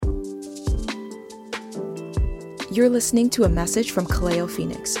You're listening to a message from Kaleo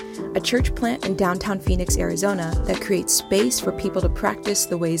Phoenix, a church plant in downtown Phoenix, Arizona that creates space for people to practice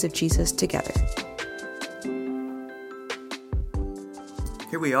the ways of Jesus together.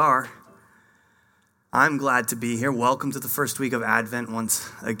 Here we are. I'm glad to be here. Welcome to the first week of Advent once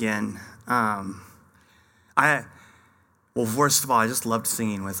again. First of all, I just loved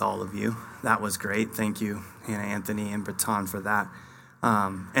singing with all of you. That was great. Thank you, Hannah, Anthony, and Breton for that.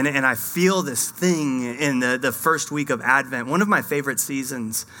 And I feel this thing in the first week of Advent, one of my favorite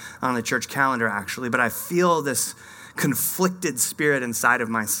seasons on the church calendar, actually, but I feel this conflicted spirit inside of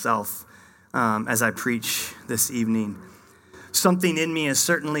myself as I preach this evening. Something in me is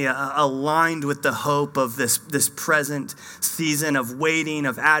certainly aligned with the hope of this present season of waiting,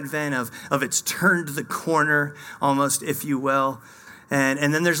 of Advent, of it's turned the corner, almost, if you will.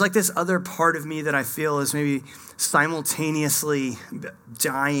 And then there's like this other part of me that I feel is maybe simultaneously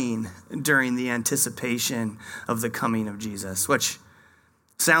dying during the anticipation of the coming of Jesus, which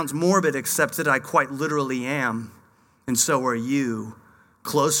sounds morbid, except that I quite literally am, and so are you,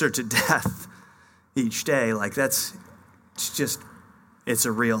 closer to death each day. Like it's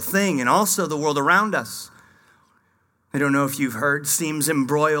a real thing. And also the world around us, I don't know if you've heard, seems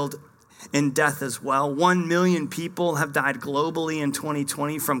embroiled in death as well. 1 million people have died globally in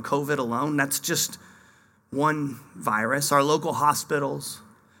 2020 from COVID alone. That's just one virus. Our local hospitals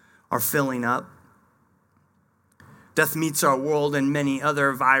are filling up. Death meets our world in many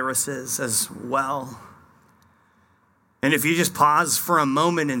other viruses as well. And if you just pause for a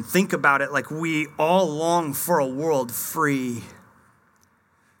moment and think about it, like we all long for a world free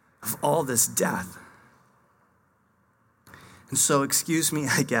of all this death. And so, excuse me,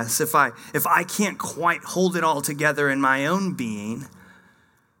 I guess, if I can't quite hold it all together in my own being,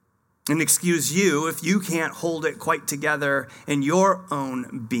 and excuse you if you can't hold it quite together in your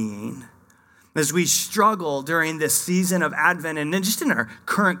own being, as we struggle during this season of Advent and then just in our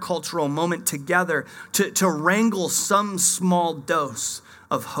current cultural moment together to wrangle some small dose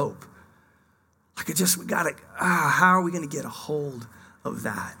of hope. How are we going to get a hold of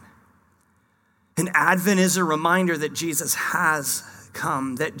that? And Advent is a reminder that Jesus has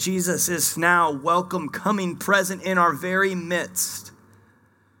come, that Jesus is now welcome, coming, present in our very midst.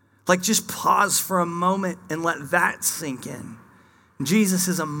 Like, just pause for a moment and let that sink in. Jesus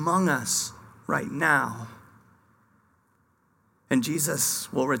is among us right now. And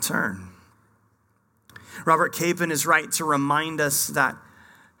Jesus will return. Robert Capon is right to remind us that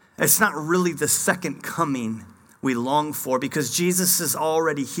it's not really the second coming we long for, because Jesus is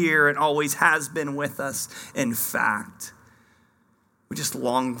already here and always has been with us. In fact, we just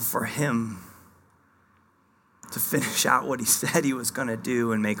long for him to finish out what he said he was going to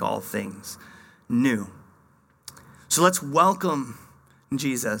do and make all things new. So let's welcome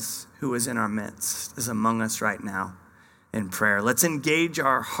Jesus, who is in our midst, is among us right now in prayer. Let's engage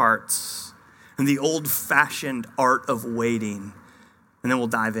our hearts in the old-fashioned art of waiting, and then we'll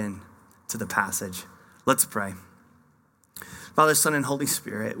dive in to the passage. Let's pray. Father, Son, and Holy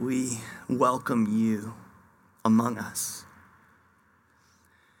Spirit, we welcome you among us.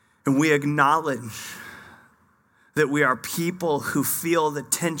 And we acknowledge that we are people who feel the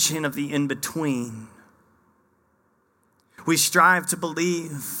tension of the in-between. We strive to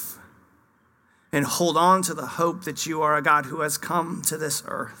believe and hold on to the hope that you are a God who has come to this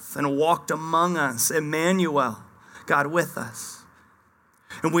earth and walked among us, Emmanuel, God with us.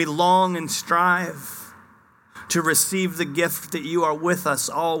 And we long and strive to receive the gift that you are with us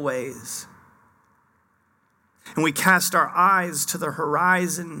always. And we cast our eyes to the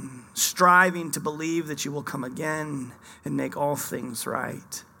horizon, striving to believe that you will come again and make all things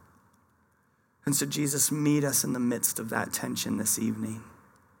right. And so, Jesus, meet us in the midst of that tension this evening.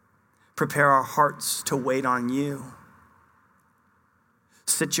 Prepare our hearts to wait on you.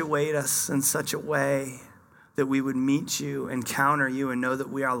 Situate us in such a way that we would meet you, encounter you, and know that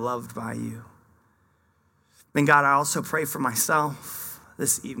we are loved by you. And God, I also pray for myself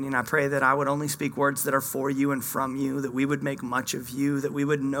this evening. I pray that I would only speak words that are for you and from you, that we would make much of you, that we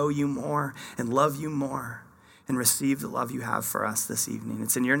would know you more and love you more and receive the love you have for us this evening.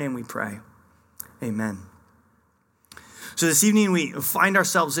 It's in your name we pray. Amen. So this evening we find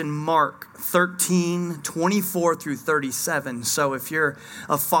ourselves in Mark 13, 24 through 37. So if you're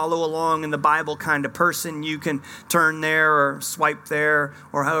a follow along in the Bible kind of person, you can turn there or swipe there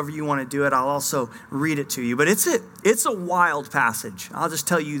or however you want to do it. I'll also read it to you. But it's a wild passage. I'll just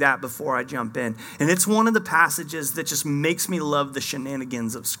tell you that before I jump in. And it's one of the passages that just makes me love the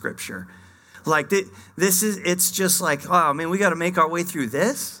shenanigans of Scripture. Like it's just like, oh man, we got to make our way through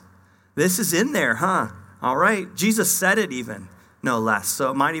this. This is in there, huh? All right. Jesus said it even, no less.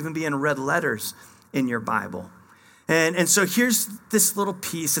 So it might even be in red letters in your Bible. And so here's this little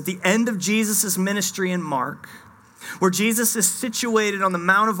piece at the end of Jesus' ministry in Mark, where Jesus is situated on the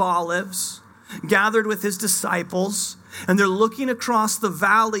Mount of Olives, gathered with his disciples, and they're looking across the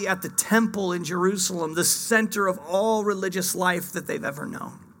valley at the temple in Jerusalem, the center of all religious life that they've ever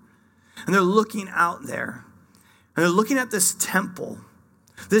known. And they're looking out there, and they're looking at this temple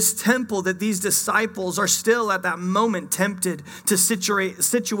that these disciples are still at that moment tempted to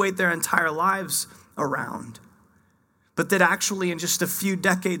situate their entire lives around. But that actually in just a few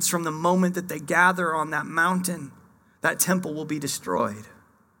decades from the moment that they gather on that mountain, that temple will be destroyed.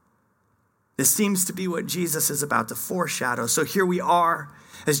 This seems to be what Jesus is about to foreshadow. So here we are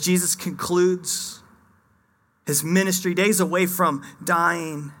as Jesus concludes his ministry, days away from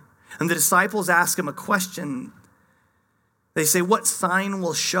dying. And the disciples ask him a question. They say, what sign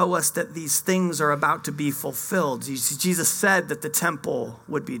will show us that these things are about to be fulfilled? Jesus said that the temple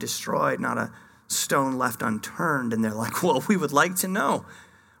would be destroyed, not a stone left unturned. And they're like, well, we would like to know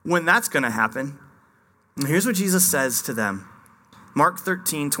when that's going to happen. And here's what Jesus says to them. Mark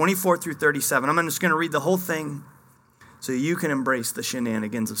 13, 24 through 37. I'm just going to read the whole thing so you can embrace the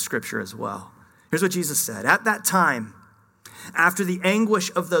shenanigans of Scripture as well. Here's what Jesus said. At that time, after the anguish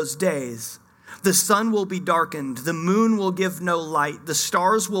of those days, the sun will be darkened, the moon will give no light, the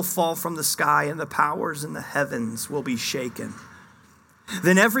stars will fall from the sky, and the powers in the heavens will be shaken.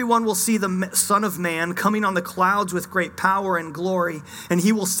 Then everyone will see the Son of Man coming on the clouds with great power and glory, and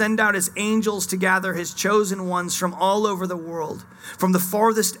he will send out his angels to gather his chosen ones from all over the world, from the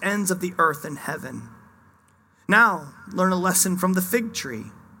farthest ends of the earth and heaven. Now, learn a lesson from the fig tree.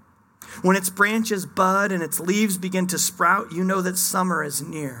 When its branches bud and its leaves begin to sprout, you know that summer is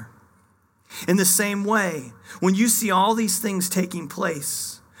near. In the same way, when you see all these things taking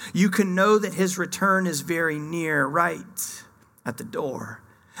place, you can know that his return is very near, right at the door.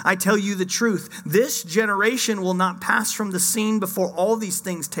 I tell you the truth, this generation will not pass from the scene before all these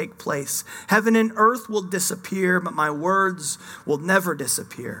things take place. Heaven and earth will disappear, but my words will never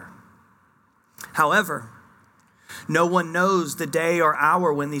disappear. However, no one knows the day or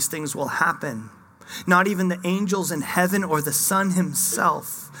hour when these things will happen. Not even the angels in heaven or the Son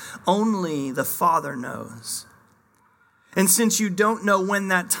himself. Only the Father knows. And since you don't know when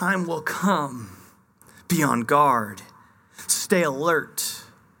that time will come, be on guard. Stay alert.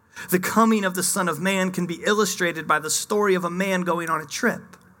 The coming of the Son of Man can be illustrated by the story of a man going on a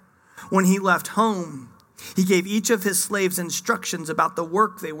trip. When he left home, he gave each of his slaves instructions about the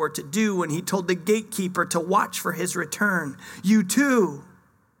work they were to do, and he told the gatekeeper to watch for his return. You too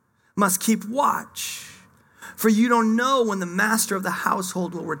must keep watch, for you don't know when the master of the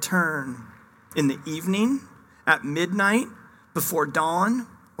household will return, in the evening, at midnight, before dawn,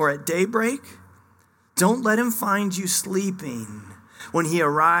 or at daybreak. Don't let him find you sleeping when he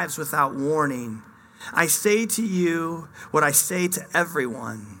arrives without warning. I say to you what I say to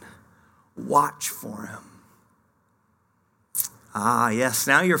everyone, watch for him. Ah, yes,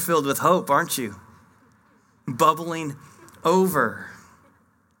 now you're filled with hope, aren't you? Bubbling over.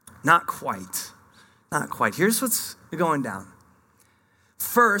 Not quite. Not quite. Here's what's going down.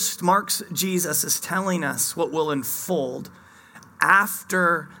 First, Mark's Jesus is telling us what will unfold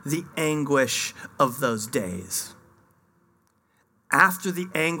after the anguish of those days. After the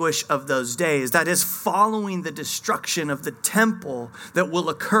anguish of those days, that is following the destruction of the temple that will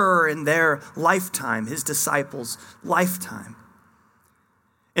occur in their lifetime, his disciples' lifetime.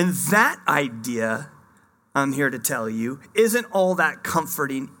 And that idea, I'm here to tell you, isn't all that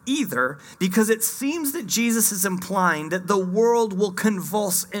comforting either, because it seems that Jesus is implying that the world will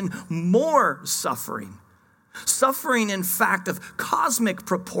convulse in more suffering. Suffering, in fact, of cosmic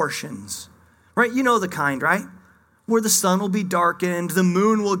proportions. Right? You know the kind, right? Where the sun will be darkened, the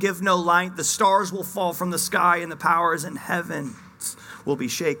moon will give no light, the stars will fall from the sky, and the powers in heaven will be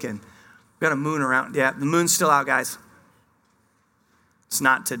shaken. We got a moon around. Yeah, the moon's still out, guys. It's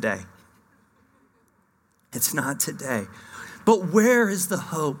not today. It's not today. But where is the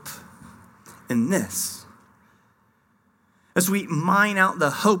hope in this? As we mine out the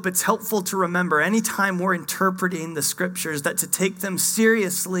hope, it's helpful to remember anytime we're interpreting the scriptures that to take them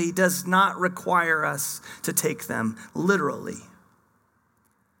seriously does not require us to take them literally.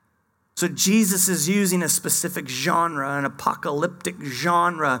 So Jesus is using a specific genre, an apocalyptic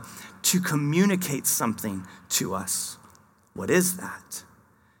genre, to communicate something to us. What is that?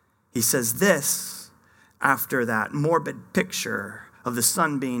 He says this after that morbid picture of the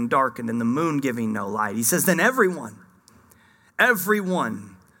sun being darkened and the moon giving no light. He says, then everyone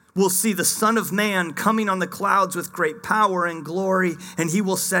will see the Son of Man coming on the clouds with great power and glory, and he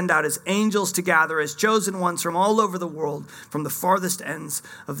will send out his angels to gather his chosen ones from all over the world, from the farthest ends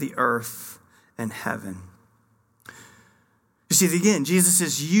of the earth and heaven. You see, again, Jesus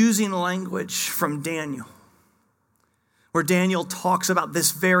is using language from Daniel, where Daniel talks about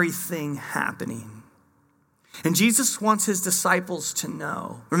this very thing happening. And Jesus wants his disciples to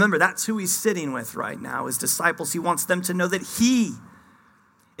know. Remember, that's who he's sitting with right now, his disciples. He wants them to know that he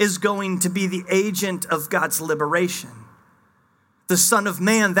is going to be the agent of God's liberation. The Son of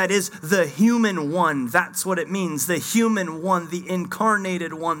Man, that is the human one. That's what it means. The human one, the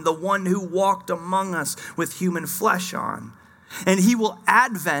incarnated one, the one who walked among us with human flesh on. And he will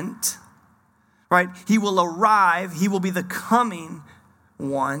advent, right? He will arrive. He will be the coming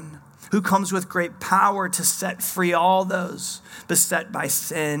one who comes with great power to set free all those beset by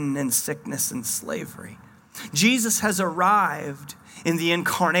sin and sickness and slavery. Jesus has arrived in the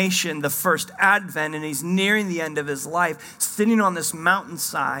incarnation, the first advent, and he's nearing the end of his life, sitting on this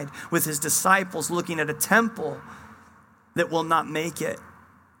mountainside with his disciples looking at a temple that will not make it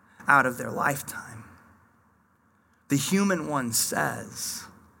out of their lifetime. The human one says,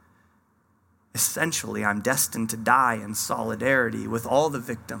 essentially, I'm destined to die in solidarity with all the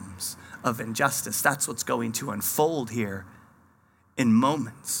victims of injustice. That's what's going to unfold here in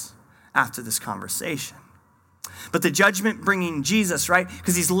moments after this conversation. But the judgment bringing Jesus, right?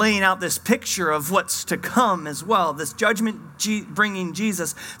 Because he's laying out this picture of what's to come as well. This judgment bringing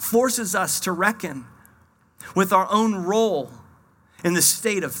Jesus forces us to reckon with our own role in the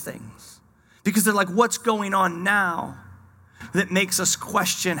state of things. Because they're like, what's going on now that makes us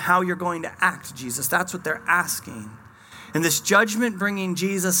question how you're going to act, Jesus? That's what they're asking. And this judgment bringing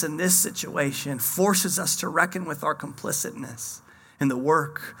Jesus in this situation forces us to reckon with our complicitness in the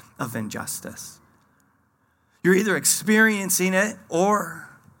work of injustice. You're either experiencing it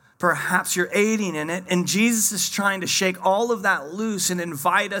or perhaps you're aiding in it. And Jesus is trying to shake all of that loose and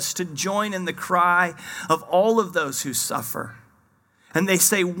invite us to join in the cry of all of those who suffer. And they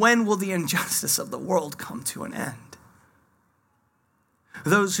say, when will the injustice of the world come to an end?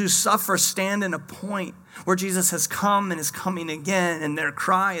 Those who suffer stand in a point where Jesus has come and is coming again, and their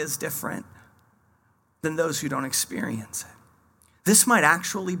cry is different than those who don't experience it. This might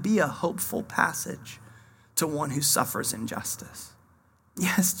actually be a hopeful passage to one who suffers injustice.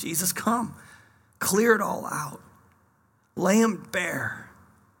 Yes, Jesus, come. Clear it all out. Lay him bare.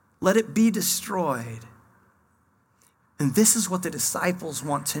 Let it be destroyed. And this is what the disciples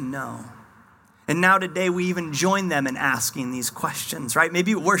want to know. And now today we even join them in asking these questions, right?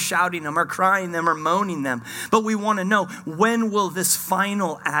 Maybe we're shouting them or crying them or moaning them, but we want to know, when will this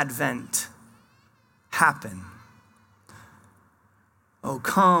final advent happen? Oh,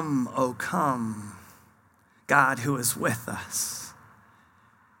 come, God who is with us,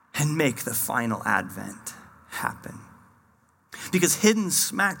 and make the final advent happen. Because hidden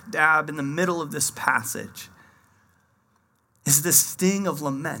smack dab in the middle of this passage is the sting of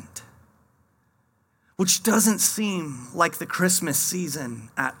lament, which doesn't seem like the Christmas season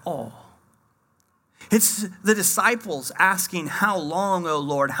at all. It's the disciples asking, how long, O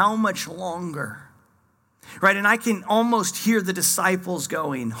Lord, how much longer? Right, and I can almost hear the disciples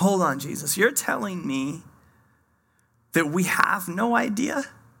going, hold on, Jesus, you're telling me that we have no idea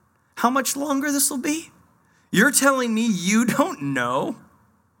how much longer this will be? You're telling me you don't know?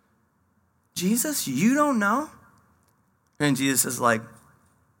 Jesus, you don't know? And Jesus is like,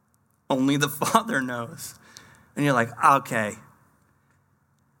 only the Father knows. And you're like, okay.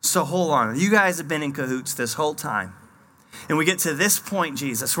 So hold on. You guys have been in cahoots this whole time. And we get to this point,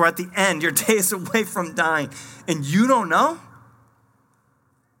 Jesus. We're at the end. Your day is away from dying. And you don't know?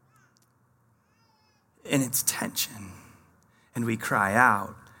 And it's tension. And we cry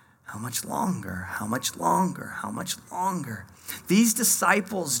out, how much longer? How much longer? How much longer? These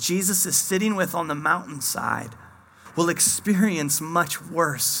disciples Jesus is sitting with on the mountainside will experience much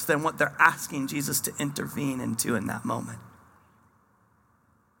worse than what they're asking Jesus to intervene into in that moment.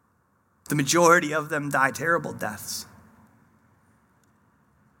 The majority of them die terrible deaths.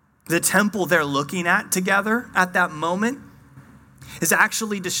 The temple they're looking at together at that moment is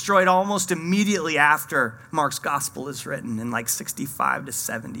actually destroyed almost immediately after Mark's gospel is written in like 65 to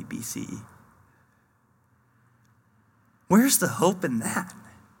 70 BCE. Where's the hope in that?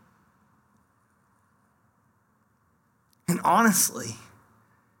 And honestly,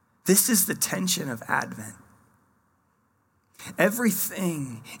 this is the tension of Advent.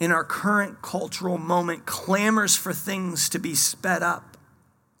 Everything in our current cultural moment clamors for things to be sped up,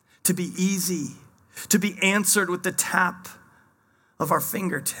 to be easy, to be answered with the tap of our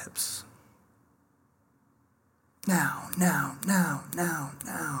fingertips. Now.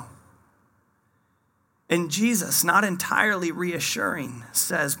 And Jesus, not entirely reassuring,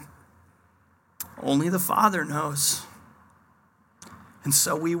 says, only the Father knows. And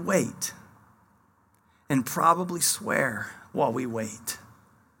so we wait and probably swear while we wait,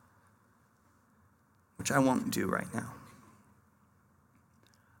 which I won't do right now.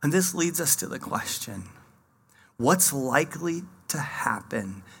 And this leads us to the question, what's likely to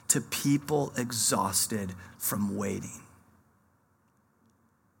happen to people exhausted from waiting?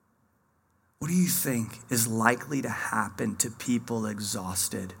 What do you think is likely to happen to people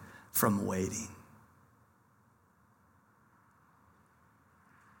exhausted from waiting?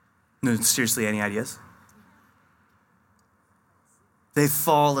 No, seriously, any ideas? They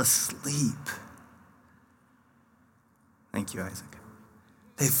fall asleep. Thank you, Isaac.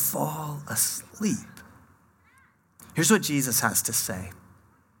 They fall asleep. Here's what Jesus has to say.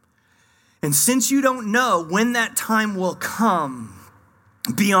 And since you don't know when that time will come,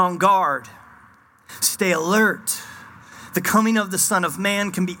 be on guard. Stay alert. The coming of the Son of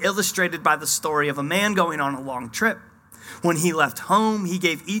Man can be illustrated by the story of a man going on a long trip. When he left home, he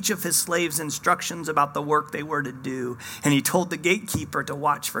gave each of his slaves instructions about the work they were to do, and he told the gatekeeper to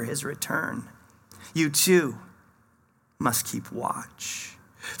watch for his return. You too must keep watch,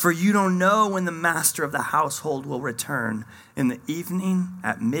 for you don't know when the master of the household will return, in the evening,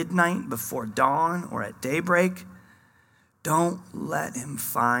 at midnight, before dawn, or at daybreak. Don't let him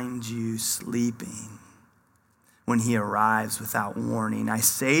find you sleeping when he arrives without warning. I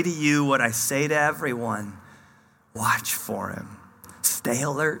say to you what I say to everyone. Watch for him. Stay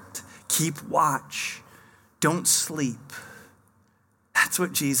alert. Keep watch. Don't sleep. That's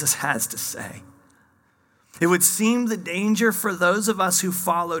what Jesus has to say. It would seem the danger for those of us who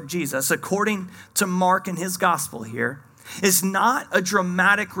followed Jesus, according to Mark in his gospel here, is not a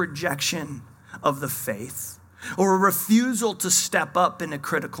dramatic rejection of the faith or a refusal to step up in a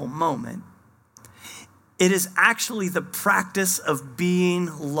critical moment. It is actually the practice of being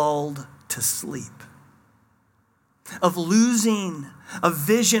lulled to sleep, of losing a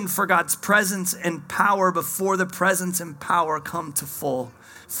vision for God's presence and power before the presence and power come to full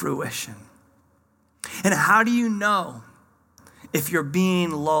fruition. And how do you know if you're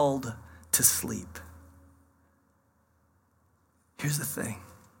being lulled to sleep? Here's the thing.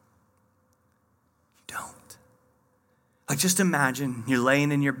 You don't. Like, just imagine you're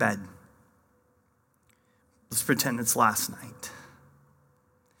laying in your bed. Let's pretend it's last night.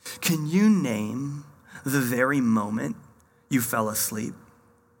 Can you name the very moment you fell asleep?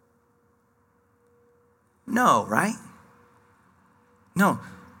 No, right? No.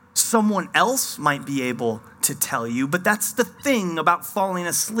 Someone else might be able to tell you, but that's the thing about falling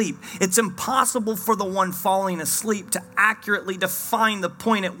asleep. It's impossible for the one falling asleep to accurately define the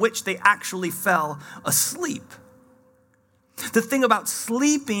point at which they actually fell asleep. The thing about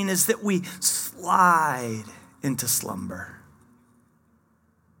sleeping is that we slide into slumber,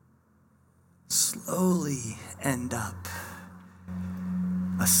 slowly end up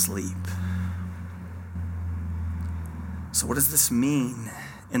asleep. So what does this mean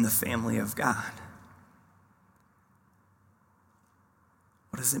in the family of God?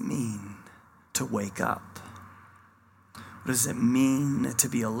 What does it mean to wake up? What does it mean to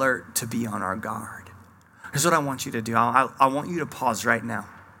be alert, to be on our guard? Here's what I want you to do. I want you to pause right now.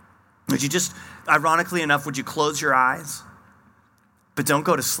 Would you just, ironically enough, would you close your eyes? But don't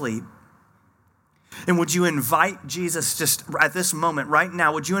go to sleep. And would you invite Jesus just at this moment, right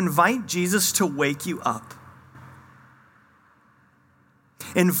now, would you invite Jesus to wake you up?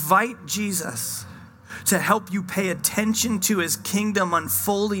 Invite Jesus to help you pay attention to his kingdom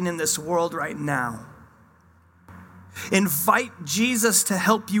unfolding in this world right now. Invite Jesus to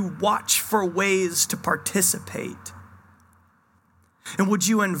help you watch for ways to participate. And would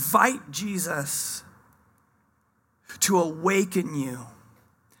you invite Jesus to awaken you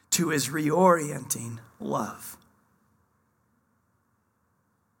to his reorienting love?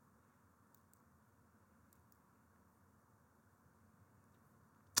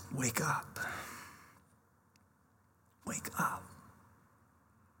 Wake up. Wake up.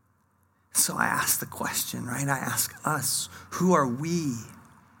 So I ask the question, right? I ask us, who are we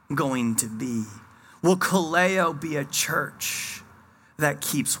going to be? Will Kaleo be a church that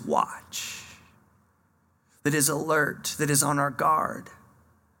keeps watch, that is alert, that is on our guard,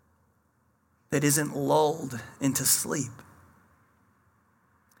 that isn't lulled into sleep?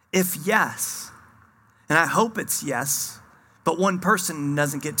 If yes, and I hope it's yes, but one person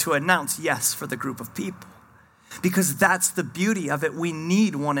doesn't get to announce yes for the group of people, because that's the beauty of it. We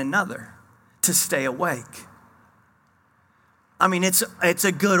need one another to stay awake. I mean, it's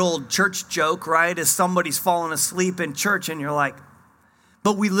a good old church joke, right? As somebody's falling asleep in church and you're like,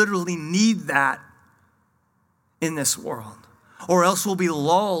 but we literally need that in this world, or else we'll be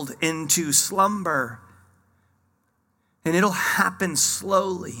lulled into slumber. And it'll happen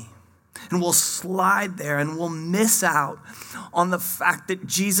slowly And we'll slide there and we'll miss out on the fact that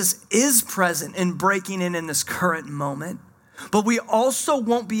Jesus is present and breaking in this current moment. But we also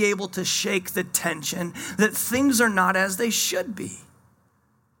won't be able to shake the tension that things are not as they should be.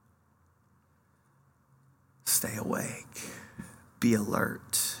 Stay awake, be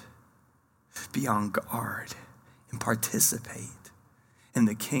alert, be on guard, and participate in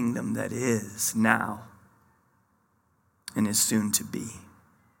the kingdom that is now and is soon to be.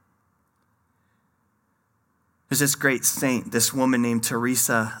 There's this great saint, this woman named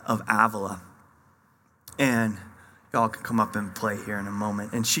Teresa of Avila. And y'all can come up and play here in a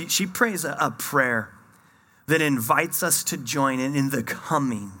moment. And she prays a prayer that invites us to join in the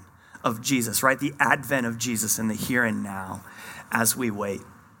coming of Jesus, right? The advent of Jesus in the here and now as we wait.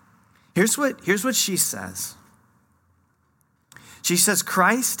 Here's what she says. She says,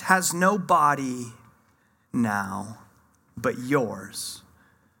 Christ has no body now but yours.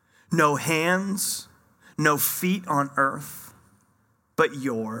 No hands, no feet on earth but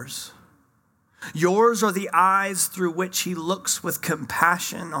yours. Yours are the eyes through which he looks with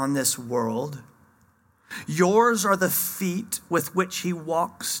compassion on this world. Yours are the feet with which he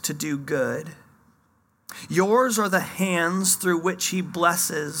walks to do good. Yours are the hands through which he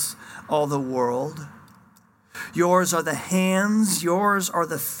blesses all the world. Yours are the hands, yours are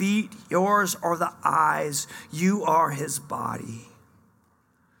the feet, yours are the eyes. You are his body.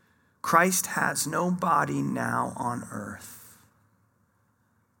 Christ has no body now on earth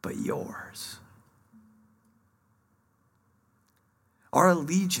but yours. Our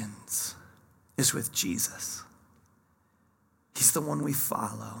allegiance is with Jesus. He's the one we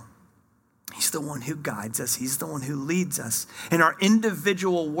follow. He's the one who guides us. He's the one who leads us. And our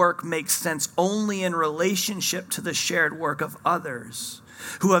individual work makes sense only in relationship to the shared work of others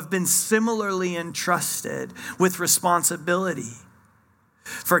who have been similarly entrusted with responsibility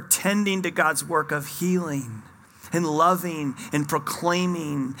for tending to God's work of healing and loving and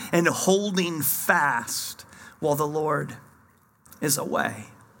proclaiming and holding fast while the Lord is away.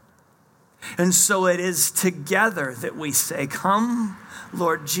 And so it is together that we say, come,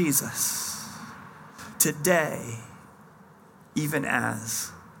 Lord Jesus, today, even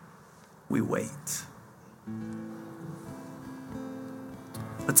as we wait.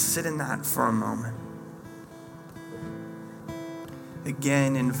 Let's sit in that for a moment.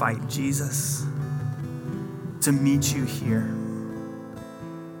 Again, invite Jesus to meet you here,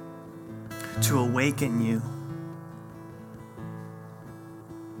 to awaken you.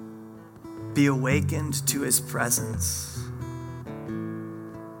 Be awakened to his presence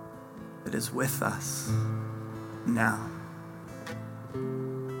that is with us now.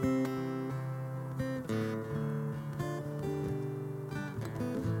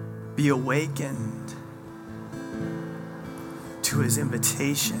 Be awakened to his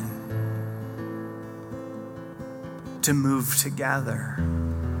invitation to move together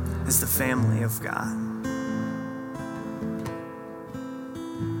as the family of God.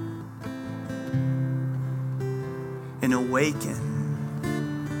 And awaken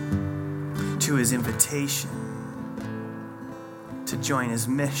to his invitation to join his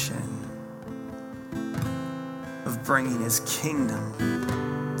mission of bringing his kingdom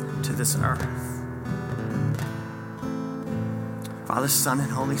to this earth. Father, Son,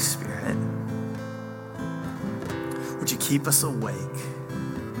 and Holy Spirit, would you keep us awake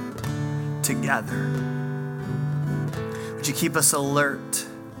together? Would you keep us alert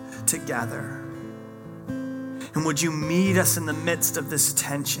together? And would you meet us in the midst of this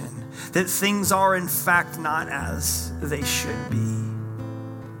tension, that things are in fact not as they should be,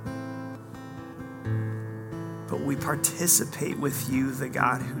 but we participate with you, the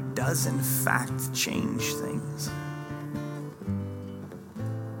God who does in fact change things,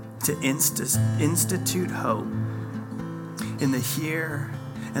 to institute hope in the here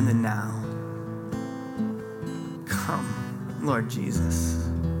and the now. Come, Lord Jesus,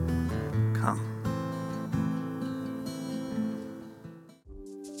 come.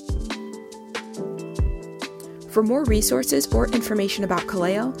 For more resources or information about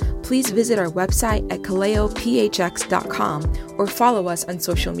Kaleo, please visit our website at kaleophx.com or follow us on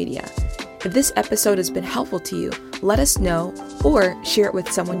social media. If this episode has been helpful to you, let us know or share it with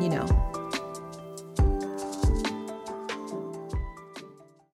someone you know.